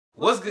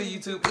What's good,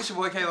 YouTube? It's your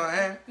boy Kayla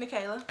and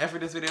Michaela. And for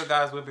this video,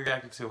 guys, we'll be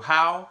reacting to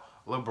how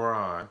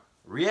LeBron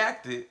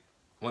reacted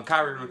when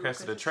Kyrie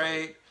requested a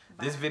trade.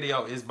 This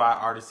video is by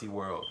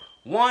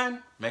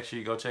Rdcworld1. Make sure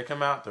you go check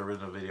him out. The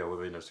original video will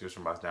be in the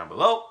description box down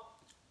below.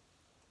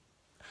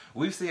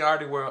 We've seen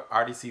Rdcworld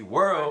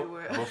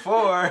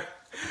before.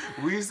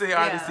 We've seen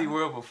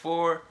Rdcworld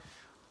before.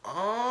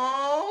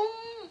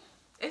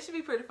 It should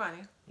be pretty funny.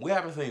 We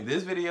haven't seen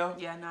this video.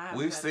 Yeah, no, I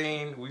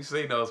haven't. We've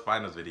seen those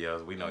finals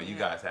videos. We know you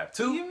guys have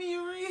too. Give me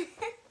a ring.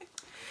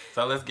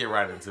 So let's get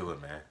right into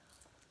it, man.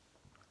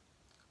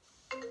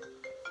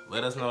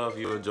 Let us know if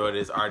you enjoy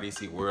this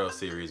Rdcworld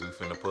series we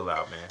finna pull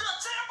out, man. The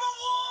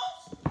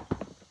Timberwolves?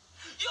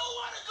 You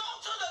want to go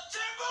to the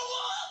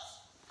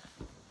Timberwolves?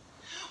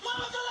 When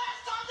was the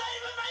last time they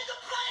even made the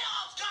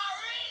playoffs,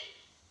 Kyrie?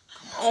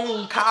 Come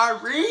on,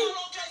 Kyrie.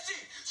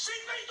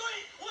 CP3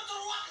 with the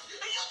Rockets,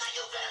 and you think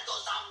you finna do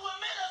something with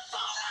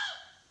Minnesota?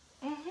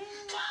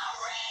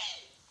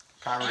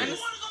 Kyrie. You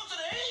want to go to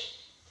the Heat?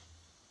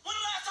 When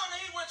the last time the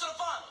Heat went to the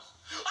finals?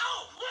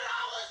 Oh, when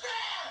I was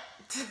there!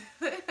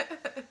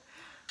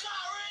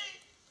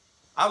 Kyrie!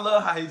 I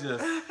love how he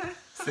just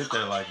sit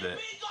there like that.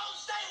 We gonna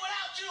stay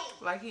without you.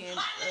 Like he in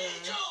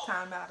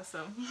timeout or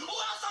something. Who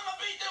else I'm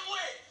gonna beat them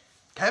with?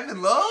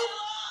 Kevin Love?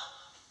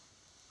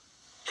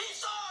 He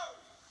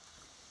served.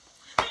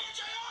 Me and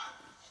JR?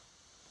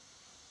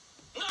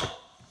 No.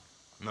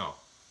 No.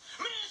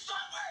 Me and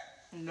Stopper?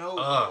 No.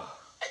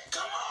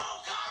 Come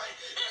on, Kyrie.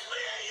 It's me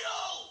and you.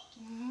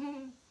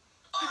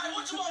 All right,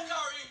 what you want,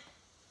 Kyrie?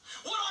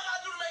 What do I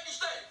gotta do to make you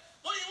stay?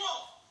 What do you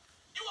want?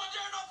 You want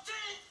Darren off the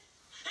team?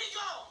 He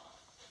gone.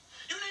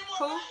 You need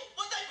more Who? pay?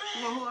 What they pay?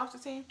 You want who off the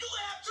team? You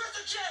can have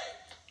Tristan J.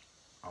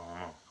 I don't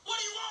know. What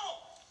do you want?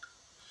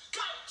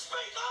 Kyrie,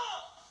 speak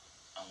up.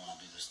 I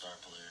want to be the star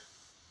player.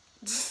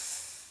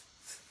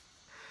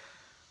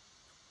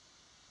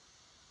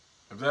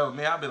 If that was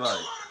me, I'd be like,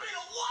 You want to be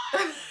the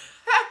what?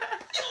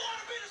 You want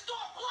to be the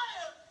star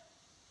player?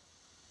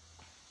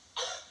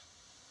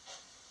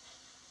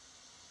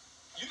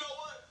 You know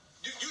what?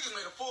 You just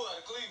made a fool out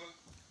of Cleveland.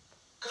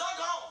 Because I'm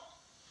gone.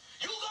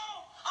 You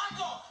gone, I'm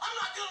gone. I'm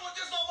not dealing with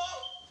this no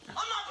more.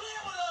 I'm not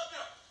playing with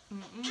them.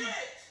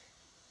 Kids,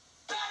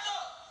 back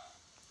up.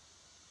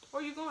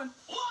 Where you going?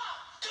 Why?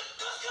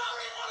 Because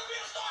Kyrie want to be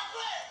a star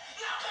player.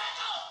 Now back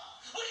up.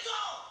 Where you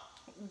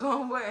going?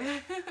 Going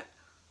where?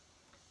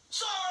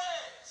 Sorry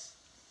ass.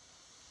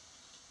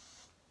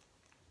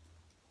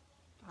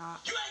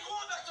 You ain't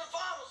going back to the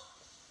finals,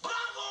 but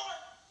I'm going.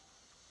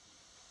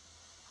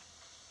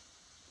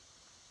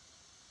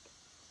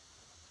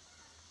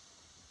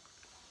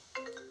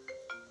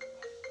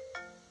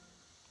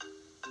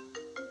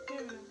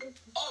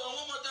 Oh, and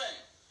one more thing.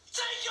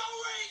 Take your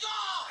ring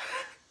off.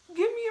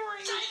 Give me a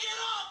ring. Take it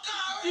off,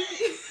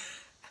 Kyrie.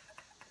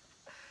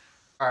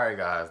 alright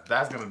guys,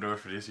 that's gonna do it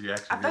for this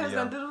reaction I thought video. he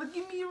was gonna do.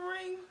 Give me a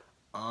ring.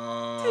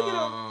 Take it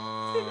off.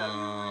 Take off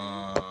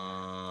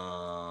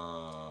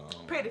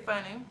your Pretty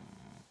funny.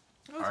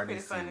 It was pretty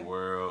funny.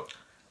 Rdcworld.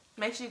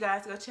 Make sure you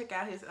guys go check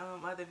out his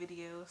other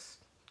videos.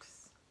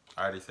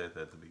 I already said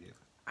that at the beginning.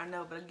 I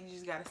know, but you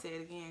just gotta say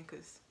it again,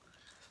 cause.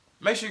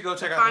 Make sure you go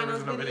check out the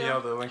original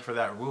video. The link for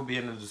that will be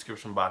in the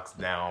description box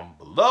down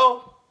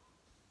below.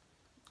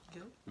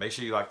 Yep. Make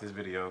sure you like this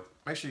video.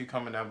 Make sure you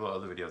comment down below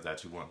other videos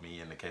that you want me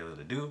and Michaela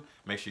to do.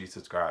 Make sure you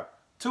subscribe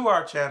to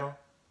our channel.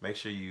 Make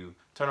sure you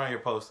turn on your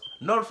post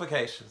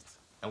notifications.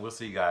 And we'll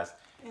see you guys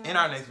in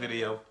our next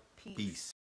video. Peace.